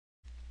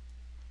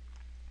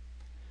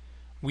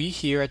We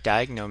here at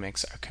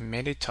Diagnomics are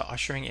committed to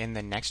ushering in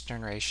the next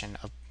generation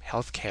of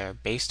healthcare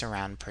based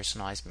around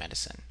personalized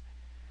medicine.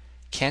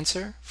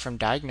 Cancer, from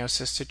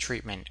diagnosis to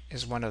treatment,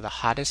 is one of the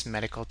hottest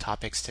medical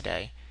topics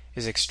today,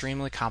 is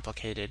extremely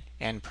complicated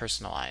and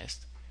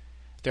personalized.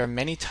 There are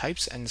many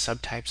types and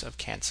subtypes of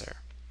cancer.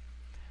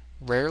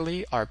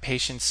 Rarely are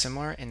patients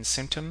similar in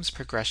symptoms,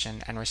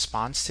 progression, and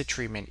response to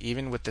treatment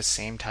even with the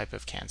same type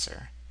of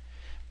cancer.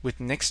 With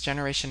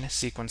next-generation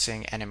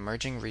sequencing and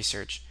emerging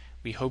research,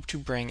 we hope to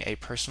bring a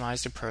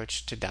personalized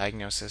approach to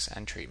diagnosis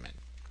and treatment.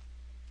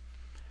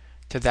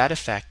 To that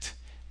effect,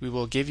 we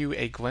will give you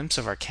a glimpse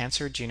of our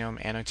Cancer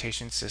Genome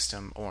Annotation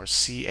System, or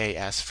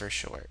CAS for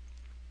short.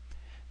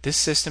 This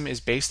system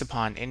is based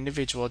upon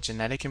individual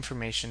genetic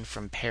information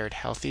from paired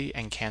healthy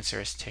and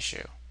cancerous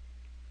tissue.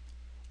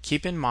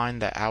 Keep in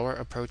mind that our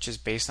approach is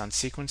based on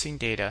sequencing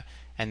data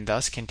and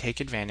thus can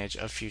take advantage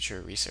of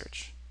future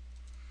research.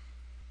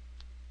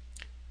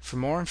 For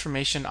more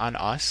information on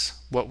us,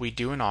 what we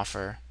do and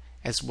offer,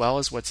 as well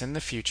as what's in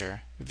the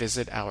future,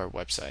 visit our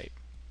website.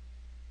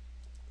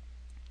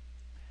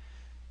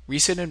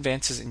 Recent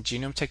advances in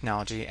genome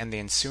technology and the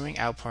ensuing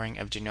outpouring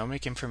of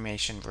genomic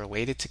information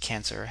related to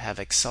cancer have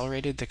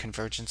accelerated the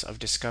convergence of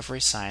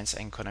discovery science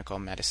and clinical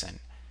medicine.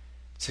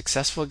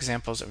 Successful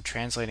examples of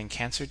translating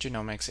cancer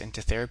genomics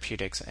into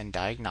therapeutics and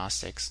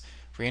diagnostics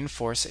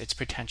reinforce its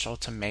potential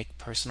to make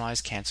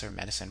personalized cancer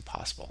medicine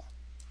possible.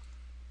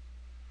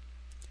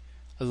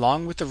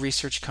 Along with the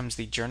research comes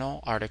the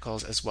journal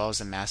articles as well as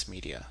the mass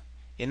media.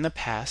 In the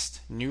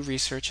past, new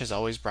research has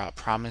always brought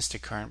promise to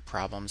current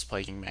problems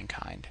plaguing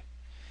mankind.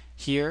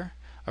 Here,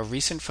 a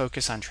recent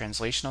focus on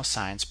translational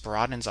science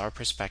broadens our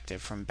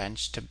perspective from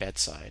bench to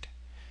bedside.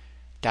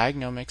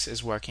 Diagnomics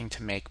is working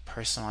to make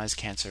personalized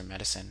cancer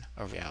medicine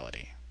a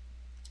reality.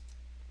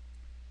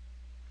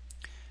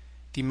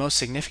 The most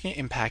significant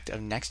impact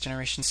of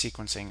next-generation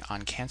sequencing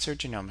on cancer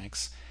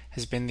genomics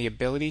has been the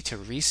ability to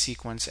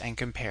resequence and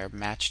compare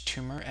matched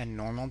tumor and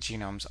normal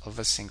genomes of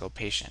a single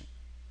patient.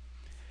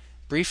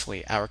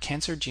 Briefly, our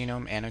Cancer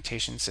Genome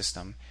Annotation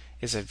System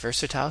is a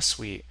versatile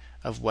suite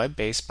of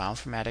web-based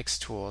bioinformatics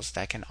tools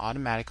that can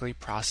automatically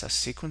process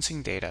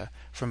sequencing data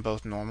from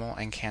both normal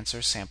and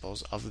cancer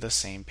samples of the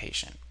same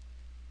patient.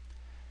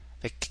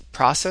 The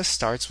process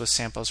starts with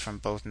samples from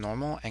both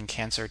normal and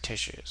cancer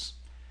tissues.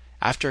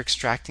 After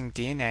extracting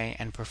DNA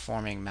and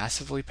performing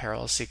massively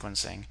parallel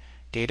sequencing,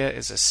 data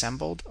is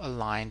assembled,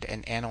 aligned,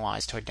 and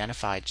analyzed to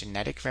identify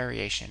genetic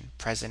variation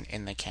present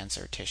in the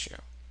cancer tissue.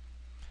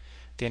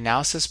 The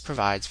analysis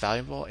provides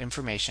valuable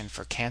information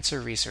for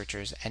cancer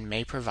researchers and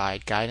may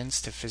provide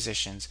guidance to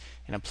physicians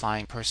in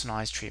applying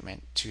personalized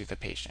treatment to the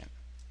patient.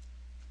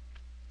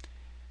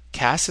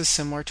 CAS is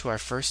similar to our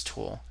first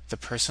tool, the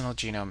Personal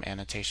Genome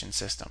Annotation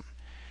System.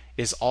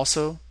 It is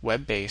also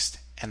web-based,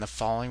 and the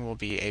following will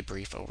be a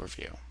brief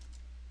overview.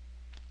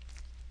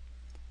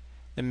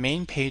 The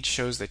main page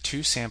shows the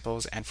two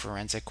samples and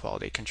forensic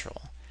quality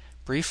control.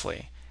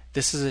 Briefly,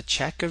 this is a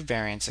check of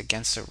variance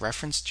against a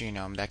reference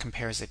genome that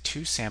compares the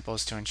two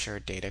samples to ensure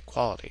data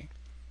quality.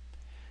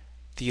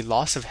 The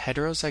loss of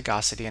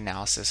heterozygosity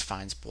analysis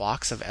finds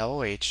blocks of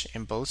LOH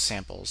in both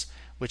samples,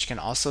 which can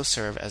also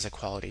serve as a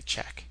quality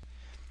check.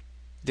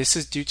 This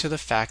is due to the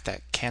fact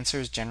that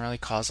cancers generally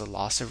cause a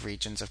loss of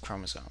regions of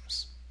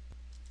chromosomes.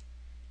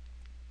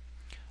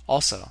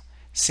 Also,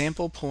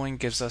 sample pooling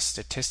gives us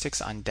statistics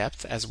on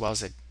depth as well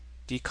as it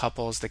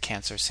decouples the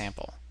cancer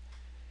sample.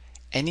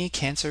 Any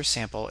cancer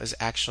sample is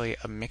actually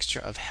a mixture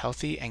of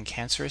healthy and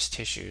cancerous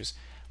tissues,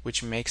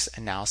 which makes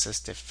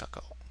analysis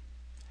difficult.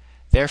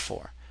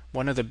 Therefore,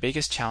 one of the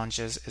biggest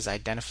challenges is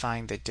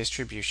identifying the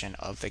distribution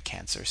of the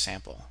cancer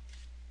sample.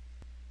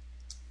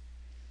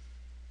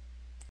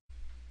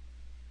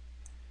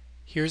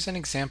 Here's an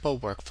example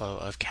workflow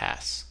of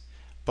CAS.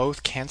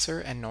 Both cancer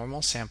and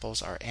normal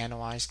samples are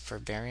analyzed for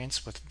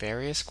variance with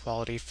various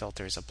quality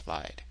filters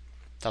applied.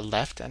 The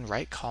left and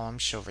right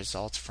columns show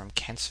results from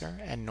cancer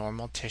and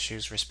normal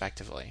tissues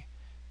respectively.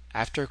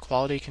 After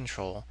quality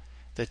control,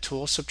 the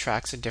tool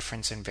subtracts a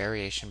difference in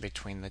variation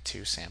between the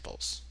two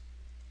samples.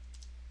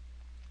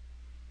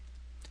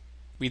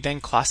 We then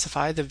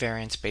classify the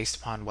variants based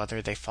upon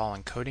whether they fall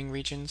in coding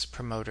regions,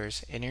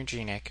 promoters,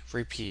 intergenic,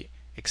 repeat,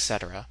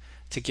 etc.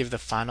 to give the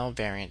final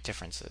variant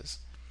differences.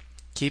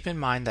 Keep in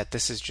mind that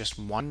this is just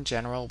one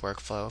general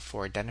workflow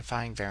for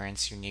identifying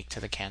variants unique to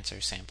the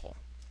cancer sample.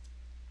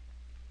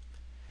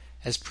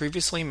 As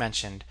previously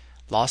mentioned,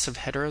 loss of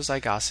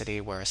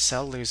heterozygosity, where a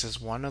cell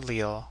loses one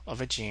allele of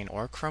a gene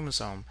or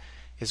chromosome,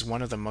 is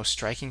one of the most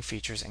striking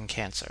features in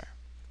cancer.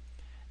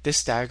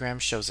 This diagram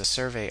shows a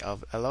survey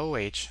of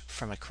LOH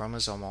from a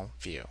chromosomal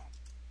view.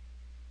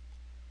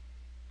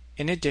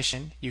 In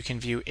addition, you can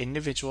view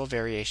individual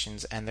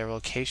variations and their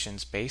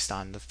locations based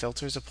on the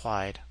filters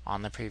applied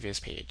on the previous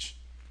page.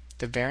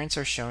 The variants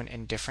are shown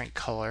in different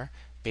color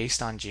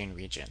based on gene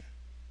region.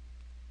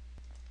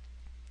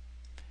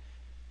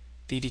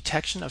 The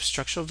detection of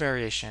structural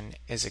variation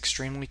is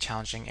extremely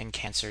challenging in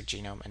cancer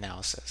genome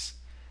analysis.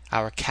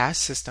 Our CAS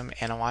system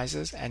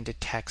analyzes and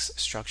detects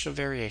structural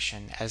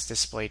variation as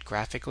displayed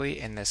graphically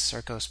in this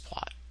Circos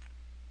plot.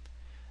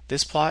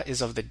 This plot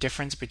is of the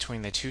difference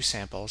between the two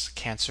samples,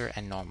 cancer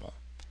and normal.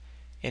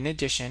 In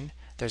addition,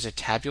 there's a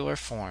tabular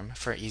form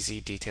for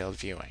easy detailed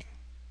viewing.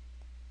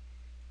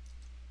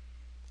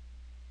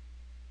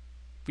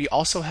 We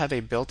also have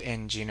a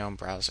built-in genome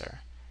browser.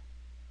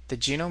 The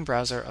genome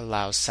browser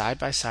allows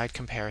side-by-side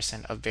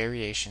comparison of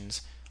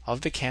variations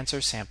of the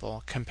cancer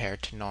sample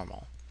compared to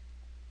normal.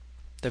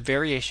 The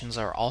variations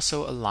are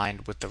also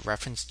aligned with the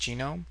reference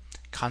genome,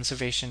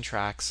 conservation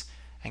tracks,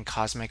 and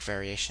cosmic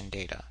variation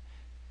data.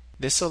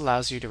 This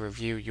allows you to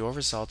review your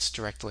results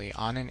directly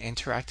on an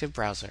interactive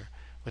browser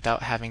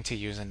without having to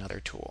use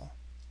another tool.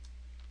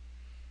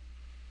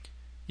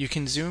 You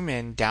can zoom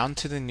in down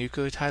to the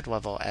nucleotide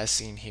level as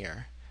seen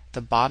here.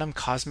 The bottom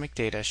cosmic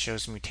data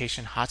shows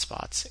mutation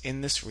hotspots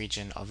in this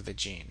region of the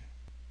gene.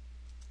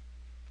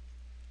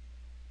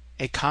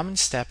 A common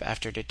step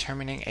after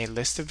determining a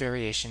list of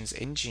variations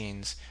in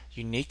genes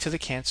unique to the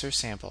cancer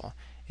sample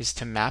is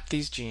to map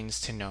these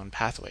genes to known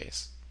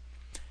pathways.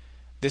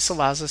 This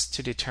allows us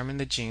to determine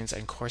the genes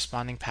and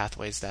corresponding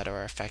pathways that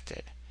are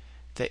affected.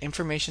 The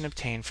information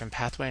obtained from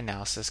pathway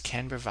analysis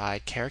can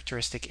provide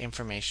characteristic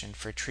information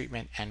for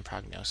treatment and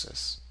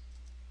prognosis.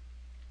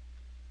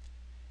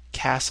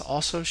 CAS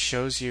also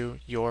shows you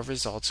your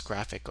results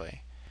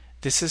graphically.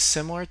 This is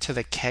similar to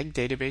the KEGG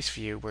database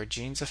view where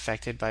genes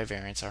affected by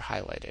variants are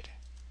highlighted.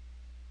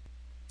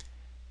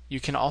 You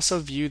can also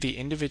view the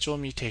individual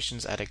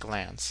mutations at a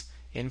glance,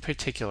 in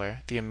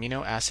particular the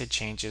amino acid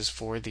changes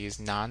for these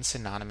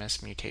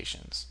non-synonymous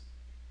mutations.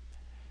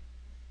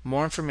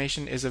 More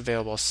information is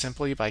available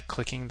simply by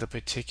clicking the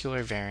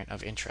particular variant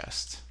of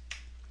interest.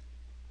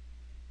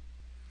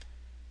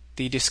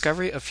 The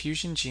discovery of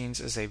fusion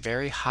genes is a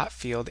very hot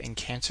field in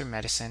cancer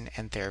medicine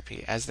and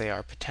therapy as they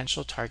are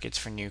potential targets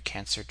for new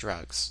cancer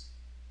drugs.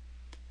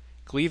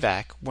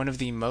 Gleevec, one of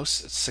the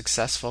most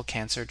successful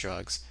cancer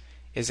drugs,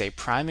 is a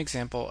prime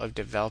example of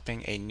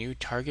developing a new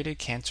targeted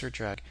cancer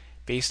drug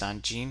based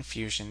on gene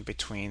fusion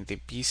between the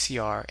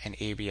BCR and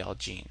ABL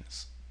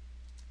genes.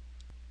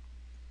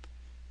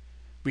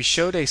 We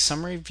showed a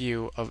summary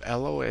view of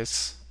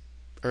LOS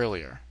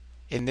earlier.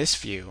 In this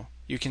view,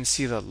 you can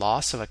see the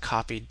loss of a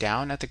copy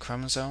down at the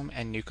chromosome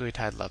and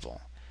nucleotide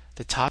level.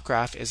 The top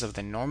graph is of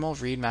the normal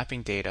read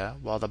mapping data,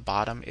 while the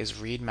bottom is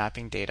read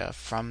mapping data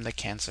from the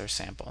cancer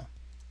sample.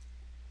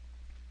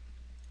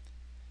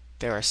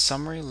 There are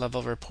summary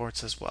level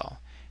reports as well.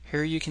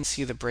 Here you can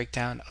see the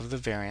breakdown of the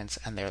variants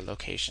and their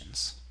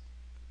locations.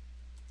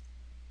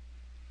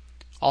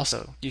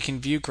 Also, you can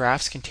view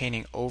graphs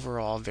containing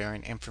overall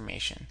variant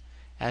information.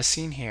 As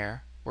seen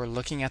here, we're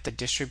looking at the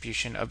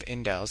distribution of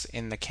indels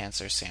in the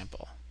cancer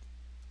sample.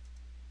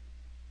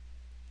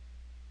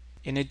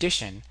 In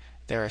addition,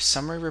 there are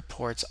summary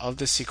reports of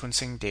the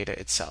sequencing data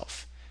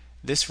itself.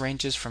 This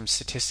ranges from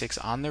statistics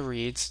on the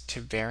reads to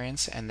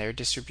variants and their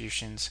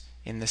distributions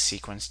in the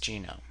sequenced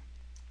genome.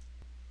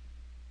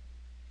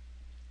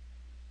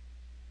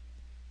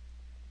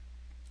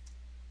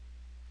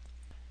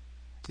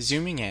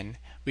 Zooming in,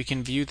 we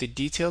can view the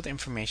detailed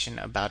information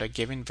about a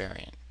given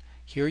variant.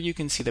 Here you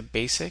can see the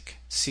basic,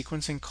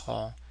 sequencing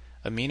call,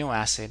 amino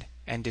acid,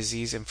 and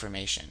disease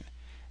information.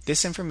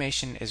 This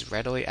information is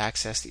readily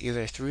accessed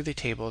either through the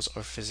tables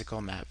or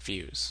physical map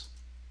views.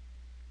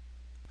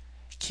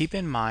 Keep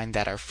in mind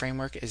that our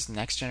framework is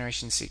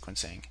next-generation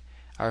sequencing.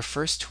 Our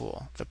first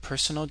tool, the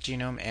Personal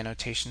Genome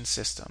Annotation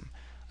system,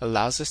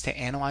 allows us to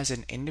analyze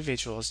an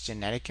individual's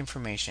genetic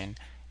information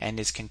and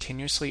is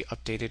continuously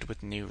updated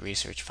with new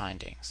research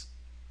findings.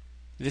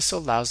 This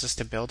allows us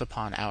to build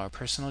upon our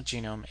Personal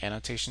Genome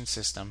Annotation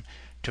system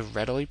to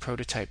readily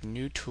prototype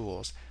new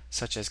tools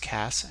such as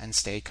CAS and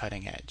stay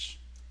cutting edge.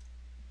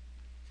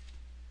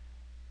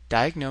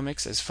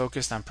 Diagnomics is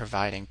focused on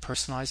providing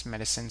personalized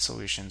medicine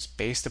solutions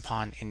based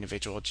upon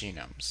individual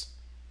genomes.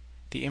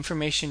 The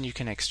information you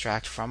can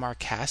extract from our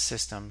CAS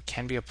system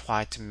can be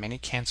applied to many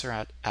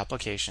cancer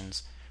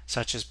applications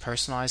such as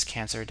personalized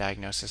cancer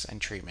diagnosis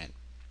and treatment.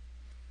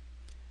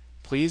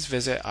 Please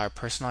visit our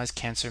Personalized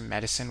Cancer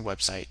Medicine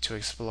website to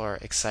explore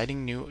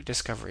exciting new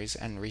discoveries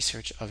and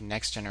research of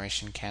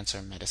next-generation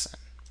cancer medicine.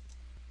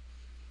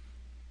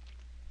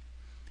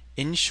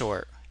 In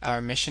short, our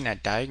mission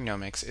at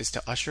Diagnomics is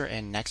to usher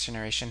in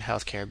next-generation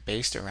healthcare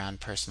based around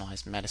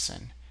personalized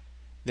medicine.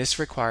 This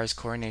requires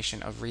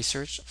coordination of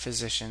research,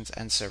 physicians,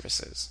 and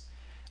services.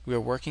 We are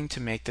working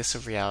to make this a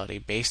reality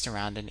based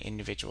around an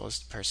individual's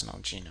personal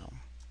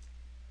genome.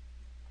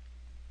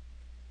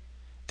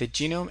 The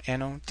Genome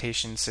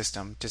Annotation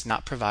system does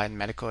not provide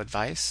medical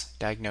advice,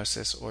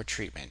 diagnosis, or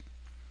treatment.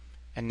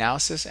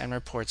 Analysis and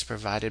reports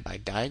provided by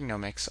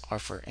Diagnomics are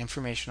for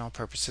informational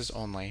purposes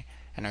only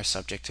and are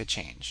subject to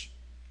change.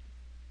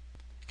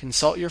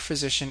 Consult your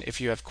physician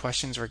if you have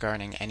questions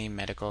regarding any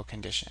medical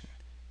condition.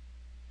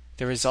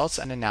 The results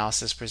and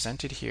analysis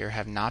presented here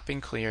have not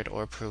been cleared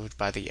or approved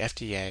by the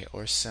FDA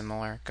or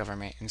similar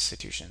government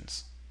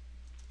institutions.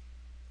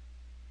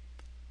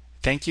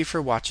 Thank you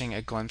for watching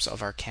a glimpse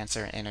of our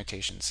cancer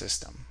annotation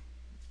system.